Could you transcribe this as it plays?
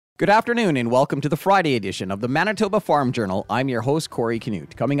Good afternoon and welcome to the Friday edition of the Manitoba Farm Journal. I'm your host, Corey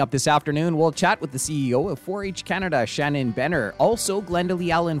Canute. Coming up this afternoon, we'll chat with the CEO of 4-H Canada, Shannon Benner. Also, Glenda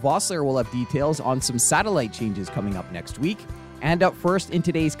Lee Allen Vossler will have details on some satellite changes coming up next week. And up first in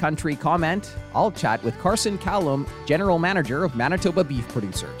today's country comment, I'll chat with Carson Callum, General Manager of Manitoba Beef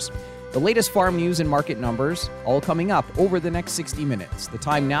Producers. The latest farm news and market numbers, all coming up over the next 60 minutes. The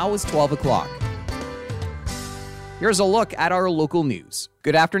time now is 12 o'clock. Here's a look at our local news.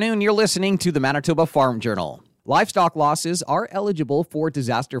 Good afternoon. You're listening to the Manitoba Farm Journal. Livestock losses are eligible for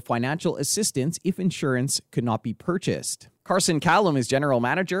disaster financial assistance if insurance could not be purchased. Carson Callum is General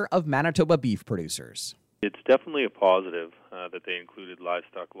Manager of Manitoba Beef Producers. It's definitely a positive that they included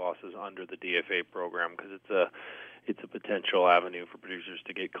livestock losses under the DFA program because it's a potential avenue for producers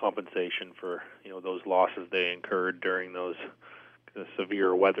to get compensation for those losses they incurred during those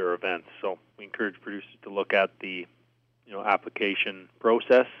severe weather events. So we encourage producers to look at the application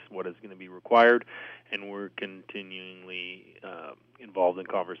process, what is going to be required, and we're continually involved in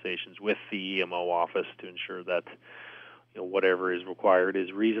conversations with the EMO office to ensure that whatever is required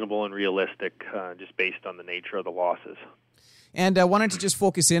is reasonable and realistic, just based on the nature of the losses. And I wanted to just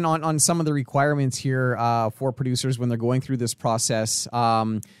focus in on some of the requirements here for producers when they're going through this process.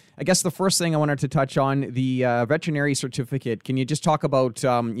 I guess the first thing I wanted to touch on, the veterinary certificate. Can you just talk about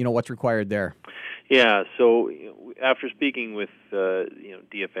what's required there? Yeah, so after speaking with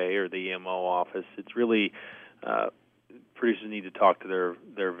DFA or the EMO office, it's really producers need to talk to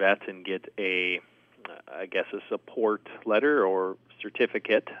their vet and get a support letter or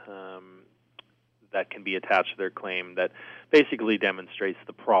certificate that can be attached to their claim that basically demonstrates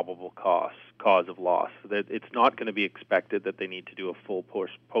the probable cause of loss. That it's not going to be expected that they need to do a full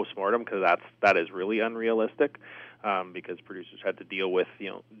postmortem because that is really unrealistic because producers had to deal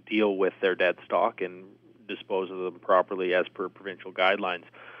with their dead stock and dispose of them properly as per provincial guidelines.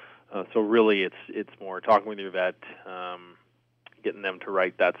 So really, it's more talking with your vet. Getting them to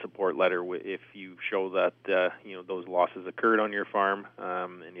write that support letter if you show that those losses occurred on your farm,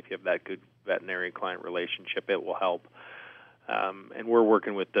 and if you have that good veterinary client relationship, it will help. And we're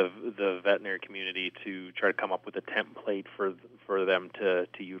working with the veterinary community to try to come up with a template for them to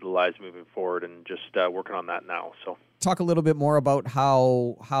utilize moving forward, and just working on that now. So, talk a little bit more about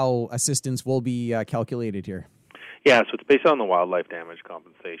how assistance will be calculated here. Yeah, so it's based on the wildlife damage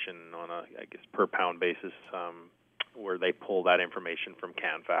compensation on a per pound basis. Where they pull that information from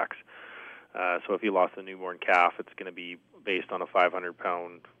CanFax. So if you lost a newborn calf, it's going to be based on a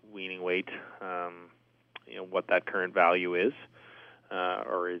 500-pound weaning weight, what that current value is,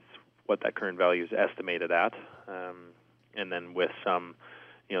 or is what that current value is estimated at. And then with some,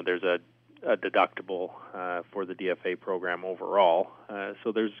 there's a deductible for the DFA program overall.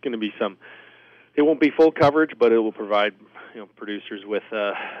 So there's going to be some. It won't be full coverage, but it will provide producers with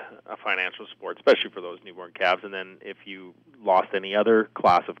a financial support, especially for those newborn calves. And then if you lost any other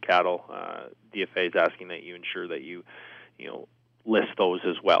class of cattle, DFA is asking that you ensure that you list those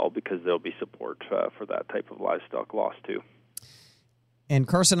as well, because there'll be support for that type of livestock loss too. And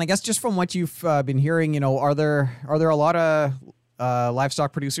Carson, I guess just from what you've been hearing, are there a lot of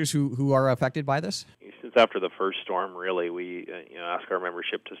livestock producers who are affected by this? Since after the first storm, really, we ask our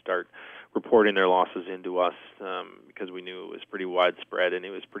membership to start reporting their losses into us because we knew it was pretty widespread and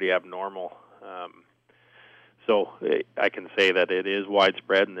it was pretty abnormal. So I can say that it is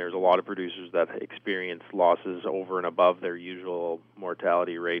widespread, and there's a lot of producers that experience losses over and above their usual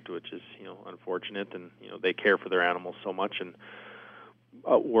mortality rate, which is unfortunate. And they care for their animals so much, and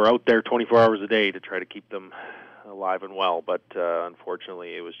we're out there 24 hours a day to try to keep them alive and well. But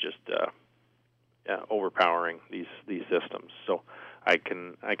unfortunately, it was just overpowering these systems. So I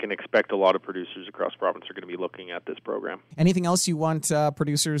can expect a lot of producers across the province are going to be looking at this program. Anything else you want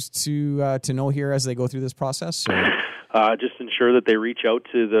producers to know here as they go through this process? Just ensure that they reach out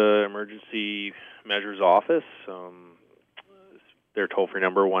to the emergency measures office. Their toll-free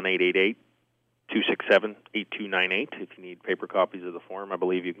number 1-888-267-8298. If you need paper copies of the form, I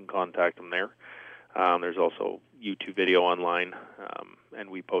believe you can contact them there. There's also YouTube video online, and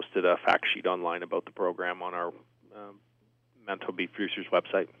we posted a fact sheet online about the program on our Manitoba Beef Producers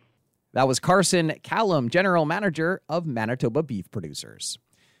website. That was Carson Callum, General Manager of Manitoba Beef Producers.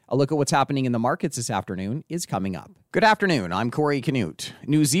 A look at what's happening in the markets this afternoon is coming up. Good afternoon, I'm Corey Canute.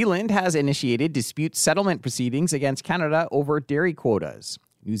 New Zealand has initiated dispute settlement proceedings against Canada over dairy quotas.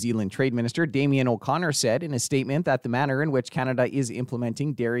 New Zealand Trade Minister Damien O'Connor said in a statement that the manner in which Canada is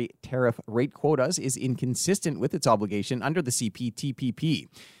implementing dairy tariff rate quotas is inconsistent with its obligation under the CPTPP.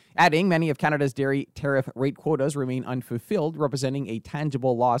 Adding, many of Canada's dairy tariff rate quotas remain unfulfilled, representing a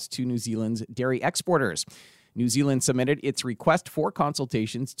tangible loss to New Zealand's dairy exporters. New Zealand submitted its request for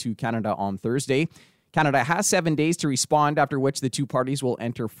consultations to Canada on Thursday. Canada has 7 days to respond, after which the two parties will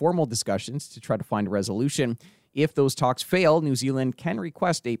enter formal discussions to try to find a resolution. If those talks fail, New Zealand can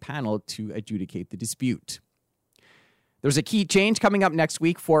request a panel to adjudicate the dispute. There's a key change coming up next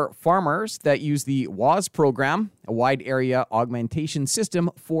week for farmers that use the WAS program, a wide area augmentation system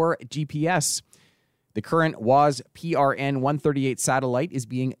for GPS. The current WAS PRN 138 satellite is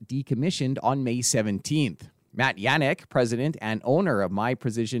being decommissioned on May 17th. Matt Yannick, president and owner of My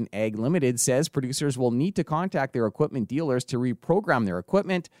Precision Ag Limited, says producers will need to contact their equipment dealers to reprogram their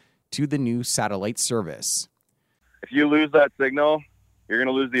equipment to the new satellite service. If you lose that signal, you're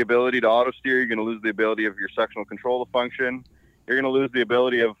going to lose the ability to auto steer. You're going to lose the ability of your sectional control to function. You're going to lose the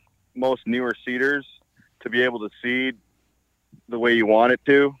ability of most newer seeders to be able to seed the way you want it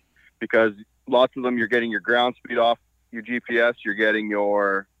to, because lots of them, you're getting your ground speed off your GPS. You're getting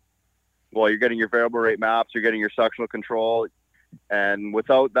your variable rate maps. You're getting your sectional control. And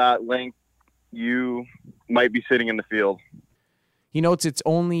without that link, you might be sitting in the field. He notes it's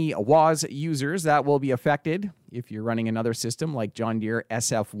only WAS users that will be affected. If you're running another system like John Deere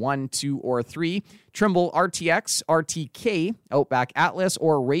SF1, 2, or 3, Trimble RTX, RTK, Outback Atlas,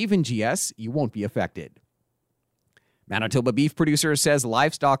 or Raven GS, you won't be affected. Manitoba Beef Producer says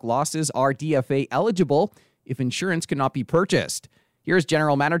livestock losses are DFA eligible if insurance cannot be purchased. Here's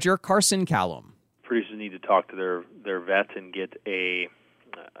General Manager Carson Callum. Producers need to talk to their vet and get a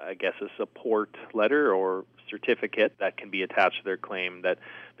support letter or certificate that can be attached to their claim that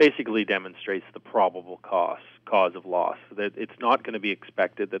basically demonstrates the probable cause of loss. That it's not going to be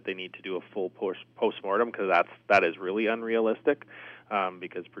expected that they need to do a full postmortem, because that is really unrealistic,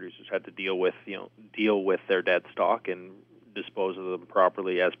 because producers had to deal with their dead stock and dispose of them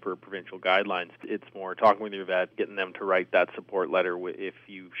properly as per provincial guidelines. It's more talking with your vet, getting them to write that support letter if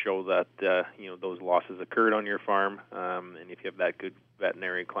you show that those losses occurred on your farm, and if you have that good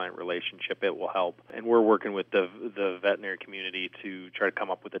veterinary client relationship, it will help. And we're working with the veterinary community to try to come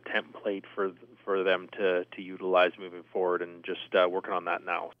up with a template for them to utilize moving forward, and just working on that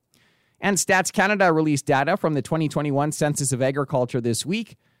now. And Stats Canada released data from the 2021 Census of Agriculture this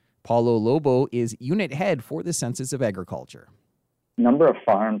week. Paulo Lobo is unit head for the Census of Agriculture. Number of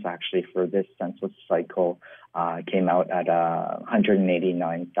farms actually for this census cycle came out at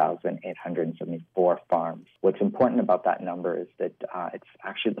 189,874 farms. What's important about that number is that it's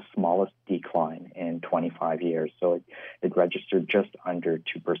actually the smallest decline in 25 years. So it registered just under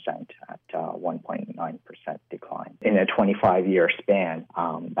 2% at 1.9% decline. In a 25-year span,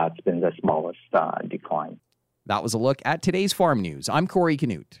 that's been the smallest decline. That was a look at today's farm news. I'm Corey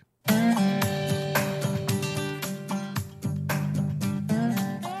Canute.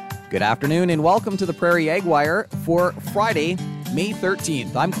 Good afternoon and welcome to the Prairie Ag Wire for Friday, May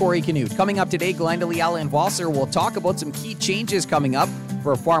 13th. I'm Corey Canute. Coming up today, Glenda Liala and Vossler will talk about some key changes coming up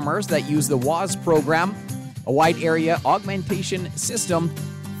for farmers that use the WAS program, a wide area augmentation system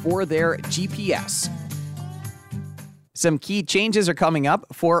for their GPS. Some key changes are coming up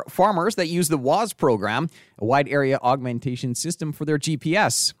for farmers that use the WAS program, a wide area augmentation system for their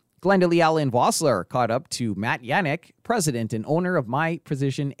GPS. Glenda Liala and Vossler caught up to Matt Yannick, president and owner of My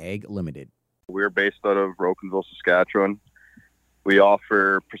Precision Ag Limited. We're based out of Rocanville, Saskatchewan. We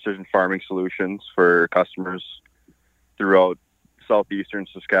offer precision farming solutions for customers throughout southeastern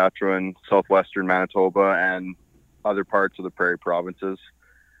Saskatchewan, southwestern Manitoba, and other parts of the prairie provinces.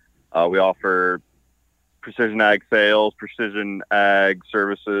 We offer precision ag sales, precision ag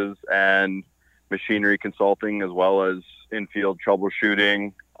services, and machinery consulting, as well as in-field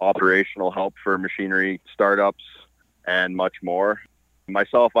troubleshooting, operational help for machinery startups, and much more.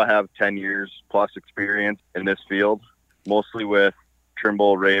 Myself, I have 10 years plus experience in this field, mostly with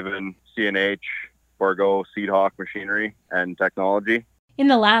Trimble, Raven, CNH, Borgo, Seedhawk machinery and technology. In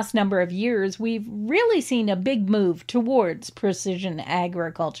the last number of years, we've really seen a big move towards precision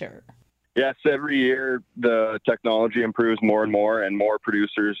agriculture. Yes, every year the technology improves more and more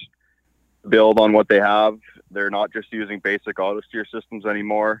producers build on what they have. They're not just using basic auto steer systems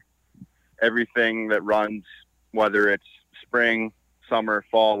anymore. Everything that runs, whether it's spring, summer,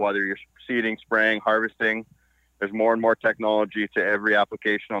 fall, whether you're seeding, spraying, harvesting, there's more and more technology to every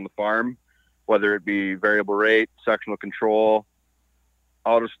application on the farm, whether it be variable rate, sectional control,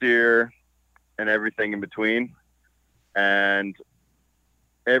 auto steer, and everything in between. And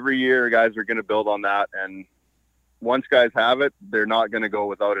every year guys are going to build on that, and once guys have it, they're not going to go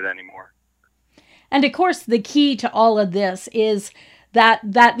without it anymore. And of course, the key to all of this is that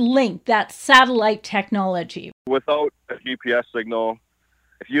link, that satellite technology. Without a GPS signal,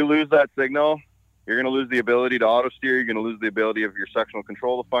 if you lose that signal, you're going to lose the ability to auto steer. You're going to lose the ability of your sectional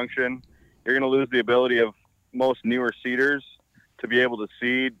control to function. You're going to lose the ability of most newer seeders to be able to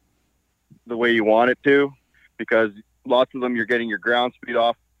seed the way you want it to, because lots of them you're getting your ground speed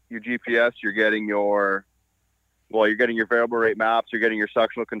off your GPS, you're getting your variable rate maps, you're getting your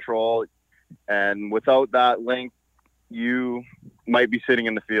suctional control, and without that link, you might be sitting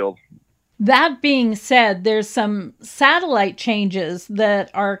in the field. That being said, there's some satellite changes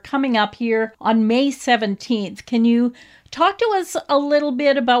that are coming up here on May 17th. Can you talk to us a little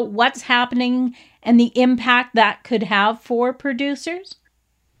bit about what's happening and the impact that could have for producers?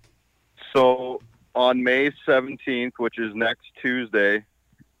 So on May 17th, which is next Tuesday,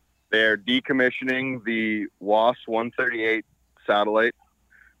 they're decommissioning the WAAS 138 satellite,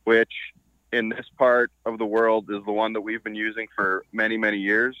 which in this part of the world is the one that we've been using for many, many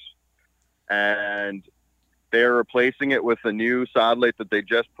years. And they're replacing it with a new satellite that they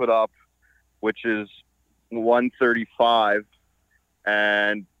just put up, which is 135,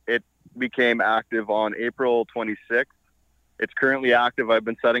 and it became active on April 26th. It's currently active. I've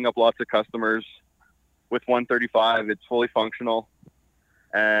been setting up lots of customers with 135. It's fully functional.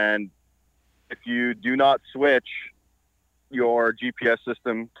 And if you do not switch your GPS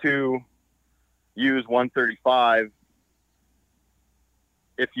system to use 135,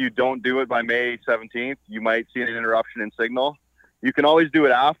 if you don't do it by May 17th, you might see an interruption in signal. You can always do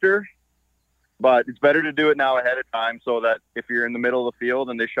it after, but it's better to do it now ahead of time so that if you're in the middle of the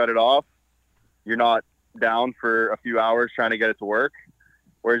field and they shut it off, you're not down for a few hours trying to get it to work.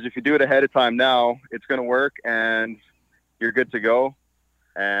 Whereas if you do it ahead of time now, it's going to work and you're good to go.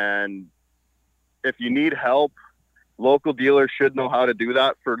 And if you need help, local dealers should know how to do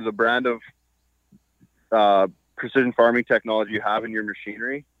that for the brand of precision farming technology you have in your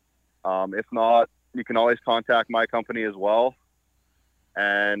machinery. If not, you can always contact my company as well,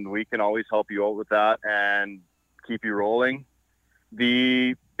 and we can always help you out with that and keep you rolling.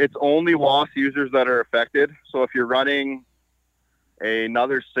 It's only WAAS users that are affected. So if you're running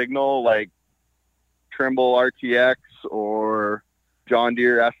another signal like Trimble RTX or John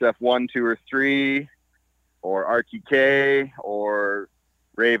Deere SF1, 2, or 3, or RTK or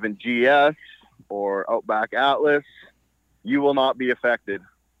Raven GS or Outback Atlas, you will not be affected.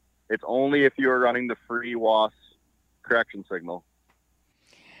 It's only if you are running the free WAAS correction signal.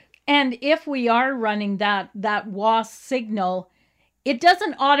 And if we are running that WAAS signal, it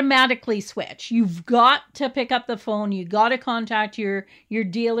doesn't automatically switch. You've got to pick up the phone. You got to contact your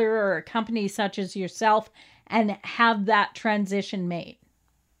dealer or a company such as yourself and have that transition made.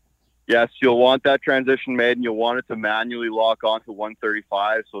 Yes, you'll want that transition made, and you'll want it to manually lock onto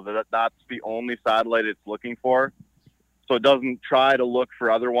 135 so that's the only satellite it's looking for. So it doesn't try to look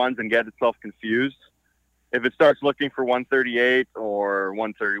for other ones and get itself confused. If it starts looking for 138 or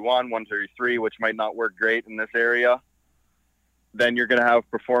 131, 133, which might not work great in this area, then you're going to have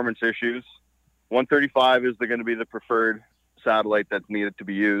performance issues. 135 is going to be the preferred satellite that's needed to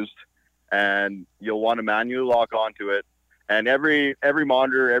be used, and you'll want to manually lock onto it. And every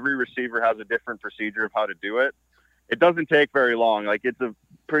monitor, every receiver has a different procedure of how to do it. It doesn't take very long. Like, it's a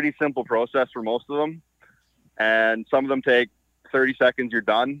pretty simple process for most of them. And some of them take 30 seconds, you're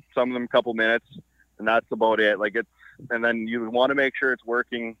done. Some of them a couple minutes, and that's about it. And then you want to make sure it's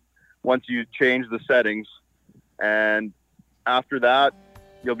working once you change the settings. And after that,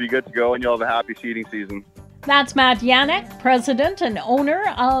 you'll be good to go and you'll have a happy seeding season. That's Matt Yanek, president and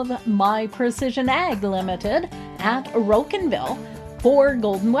owner of My Precision Ag Limited at Rocanville. For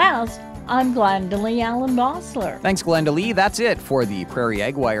Golden West, I'm Glendalee Allen Vossler. Thanks, Glendalee. That's it for the Prairie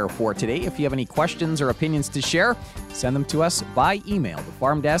Ag Wire for today. If you have any questions or opinions to share, send them to us by email,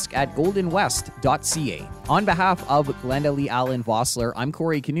 thefarmdesk@goldenwest.ca. On behalf of Glendalee Allen Vossler, I'm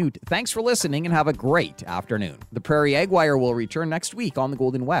Corey Canute. Thanks for listening and have a great afternoon. The Prairie Ag Wire will return next week on the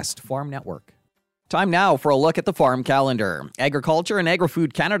Golden West Farm Network. Time now for a look at the farm calendar. Agriculture and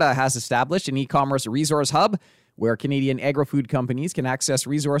Agri-Food Canada has established an e-commerce resource hub where Canadian agri-food companies can access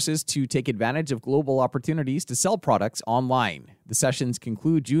resources to take advantage of global opportunities to sell products online. The sessions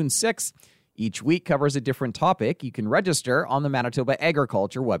conclude June 6th. Each week covers a different topic. You can register on the Manitoba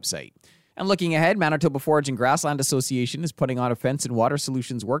Agriculture website. And looking ahead, Manitoba Forage and Grassland Association is putting on a Fence and Water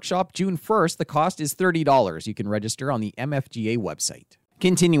Solutions workshop June 1st. The cost is $30. You can register on the MFGA website.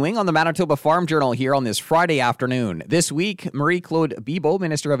 Continuing on the Manitoba Farm Journal here on this Friday afternoon. This week, Marie-Claude Bibeau,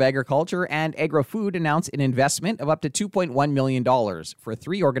 Minister of Agriculture and Agri-Food, announced an investment of up to $2.1 million for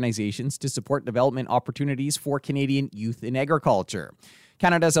 3 organizations to support development opportunities for Canadian youth in agriculture.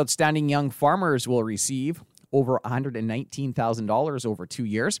 Canada's Outstanding Young Farmers will receive over $119,000 over 2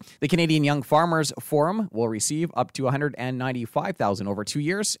 years. The Canadian Young Farmers Forum will receive up to $195,000 over 2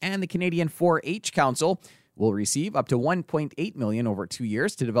 years, and the Canadian 4-H Council will receive up to $1.8 million over 2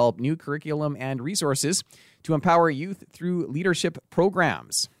 years to develop new curriculum and resources to empower youth through leadership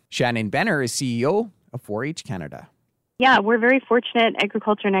programs. Shannon Benner is CEO of 4-H Canada. Yeah, we're very fortunate.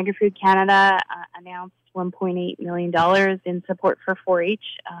 Agriculture and Agri-Food Canada announced $1.8 million in support for 4-H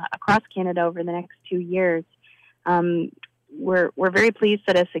across Canada over the next 2 years. We're very pleased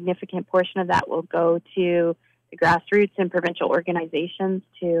that a significant portion of that will go to the grassroots and provincial organizations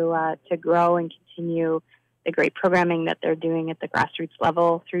to grow and continue the great programming that they're doing at the grassroots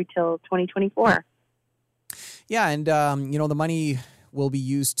level through till 2024. Yeah, and the money will be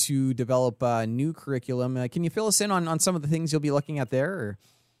used to develop new curriculum. Can you fill us in on some of the things you'll be looking at there? Or?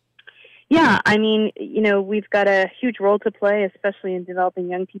 Yeah, I mean, we've got a huge role to play, especially in developing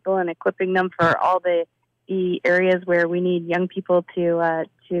young people and equipping them for all the areas where we need young people to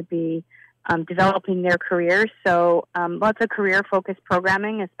be developing their careers. So lots of career-focused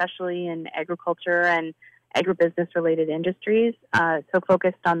programming, especially in agriculture and agribusiness-related industries. So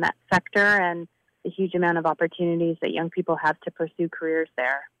focused on that sector and the huge amount of opportunities that young people have to pursue careers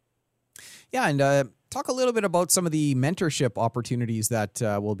there. Yeah, and talk a little bit about some of the mentorship opportunities that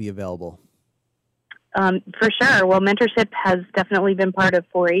will be available. For sure. Well, mentorship has definitely been part of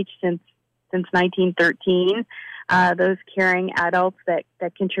 4-H since 1913. Those caring adults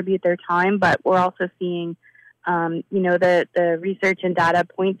that contribute their time, but we're also seeing, the research and data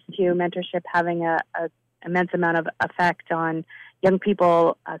points to mentorship having a immense amount of effect on young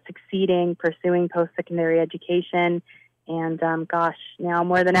people succeeding, pursuing post-secondary education, and now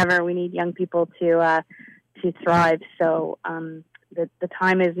more than ever, we need young people to thrive. So the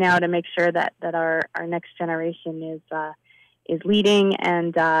time is now to make sure that our next generation is leading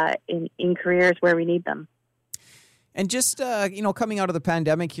and in careers where we need them. And just, coming out of the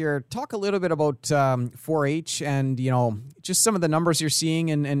pandemic here, talk a little bit about 4-H and, just some of the numbers you're seeing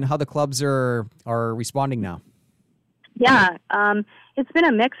and how the clubs are responding now. Yeah, it's been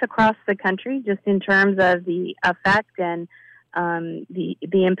a mix across the country just in terms of the effect and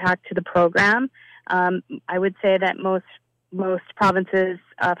the impact to the program. I would say that most provinces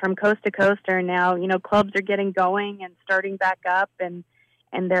from coast to coast are now, clubs are getting going and starting back up and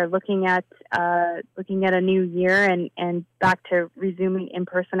they're looking at a new year and back to resuming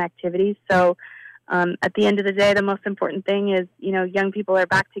in-person activities. So at the end of the day, the most important thing is, young people are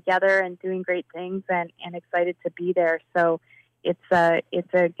back together and doing great things and excited to be there. So it's a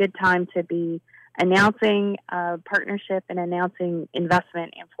good time to be announcing partnership and announcing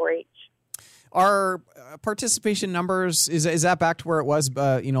investment in 4-H. Are participation numbers, is that back to where it was,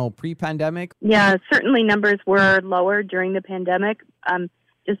 pre-pandemic? Yeah, certainly numbers were lower during the pandemic.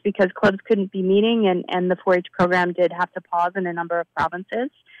 Just because clubs couldn't be meeting and the 4-H program did have to pause in a number of provinces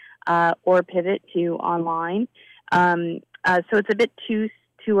or pivot to online. So it's a bit too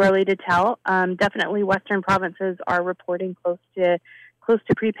early to tell. Definitely Western provinces are reporting close to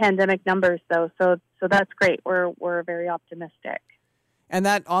pre-pandemic numbers, though. So that's great. We're very optimistic. And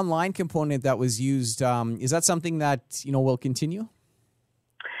that online component that was used, is that something that, will continue?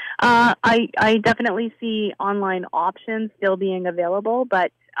 I definitely see online options still being available,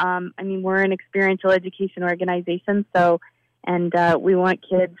 but we're an experiential education organization, and we want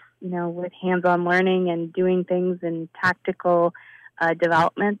kids, with hands-on learning and doing things in tactical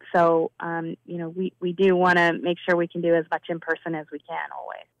development. So, we do want to make sure we can do as much in person as we can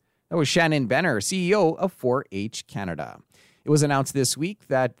always. That was Shannon Benner, CEO of 4-H Canada. It was announced this week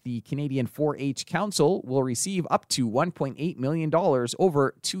that the Canadian 4-H Council will receive up to $1.8 million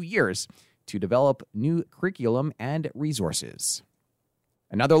over 2 years to develop new curriculum and resources.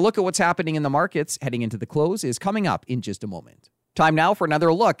 Another look at what's happening in the markets heading into the close is coming up in just a moment. Time now for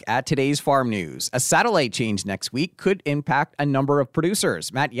another look at today's farm news. A satellite change next week could impact a number of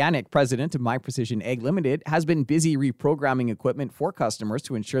producers. Matt Yannick, president of My Precision Ag Limited, has been busy reprogramming equipment for customers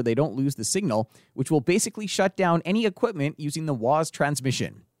to ensure they don't lose the signal, which will basically shut down any equipment using the WAAS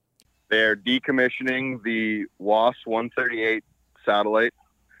transmission. They're decommissioning the WAAS 138 satellite,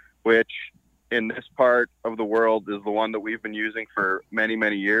 which in this part of the world is the one that we've been using for many,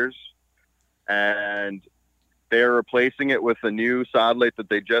 many years. And they're replacing it with a new satellite that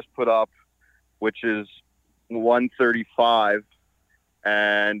they just put up, which is 135,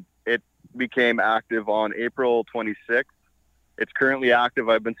 and it became active on April 26th. It's currently active.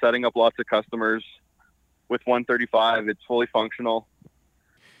 I've been setting up lots of customers with 135. It's fully functional.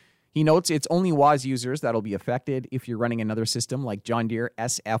 He notes it's only WAAS users that'll be affected. If you're running another system like John Deere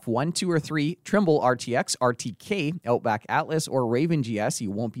SF1, 2, or 3, Trimble RTX, RTK, Outback Atlas, or Raven GS,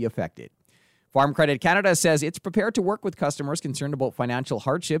 you won't be affected. Farm Credit Canada says it's prepared to work with customers concerned about financial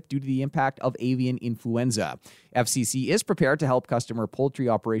hardship due to the impact of avian influenza. FCC is prepared to help customer poultry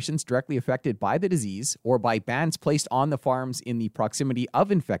operations directly affected by the disease or by bans placed on the farms in the proximity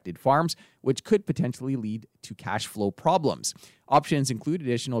of infected farms, which could potentially lead to cash flow problems. Options include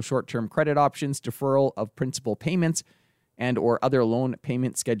additional short-term credit options, deferral of principal payments, and or other loan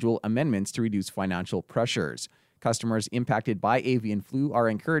payment schedule amendments to reduce financial pressures. Customers impacted by avian flu are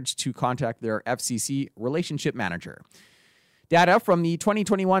encouraged to contact their FCC relationship manager. Data from the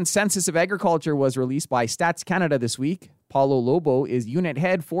 2021 Census of Agriculture was released by Stats Canada this week. Paulo Lobo is unit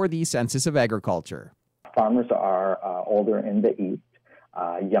head for the Census of Agriculture. Farmers are older in the east,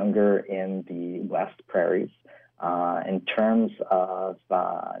 younger in the west prairies. In terms of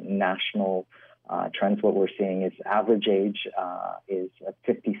national trends, what we're seeing is average age is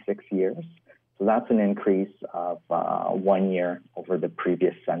 56 years. So that's an increase of 1 year over the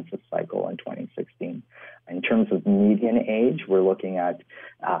previous census cycle in 2016. In terms of median age, we're looking at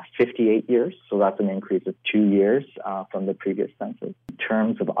 58 years. So that's an increase of 2 years from the previous census. In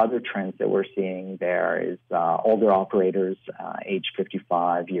terms of other trends that we're seeing, there is older operators, age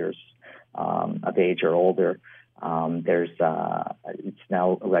 55 years of age or older. It's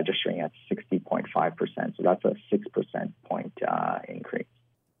now registering at 60.5%. So that's a 6% point increase.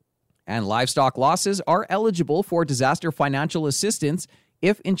 And livestock losses are eligible for disaster financial assistance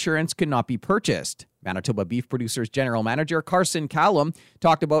if insurance could not be purchased. Manitoba Beef Producers General Manager Carson Callum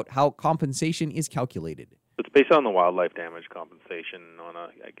talked about how compensation is calculated. It's based on the wildlife damage compensation on a,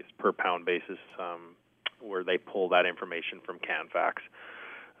 per pound basis, where they pull that information from CanFax.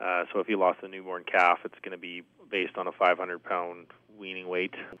 So if you lost a newborn calf, it's going to be based on a 500-pound weaning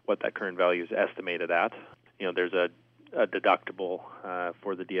weight, what that current value is estimated at. There's a deductible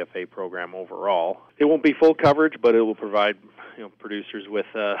for the DFA program overall. It won't be full coverage, but it will provide producers with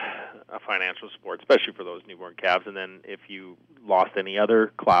a financial support, especially for those newborn calves. And then if you lost any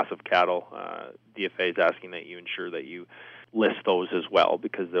other class of cattle, DFA is asking that you ensure that you list those as well,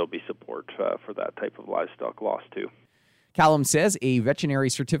 because there'll be support for that type of livestock loss too. Callum says a veterinary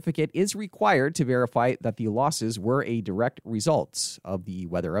certificate is required to verify that the losses were a direct result of the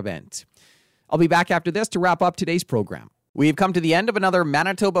weather event. I'll be back after this to wrap up today's program. We've come to the end of another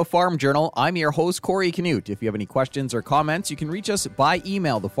Manitoba Farm Journal. I'm your host, Corey Canute. If you have any questions or comments, you can reach us by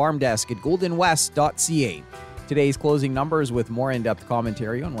email, thefarmdesk@goldenwest.ca. Today's closing numbers with more in-depth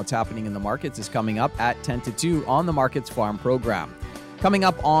commentary on what's happening in the markets is coming up at 10 to 2 on the Markets Farm program. Coming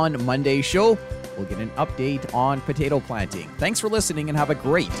up on Monday's show, we'll get an update on potato planting. Thanks for listening and have a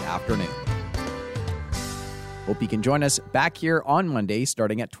great afternoon. Hope you can join us back here on Monday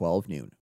starting at 12 noon.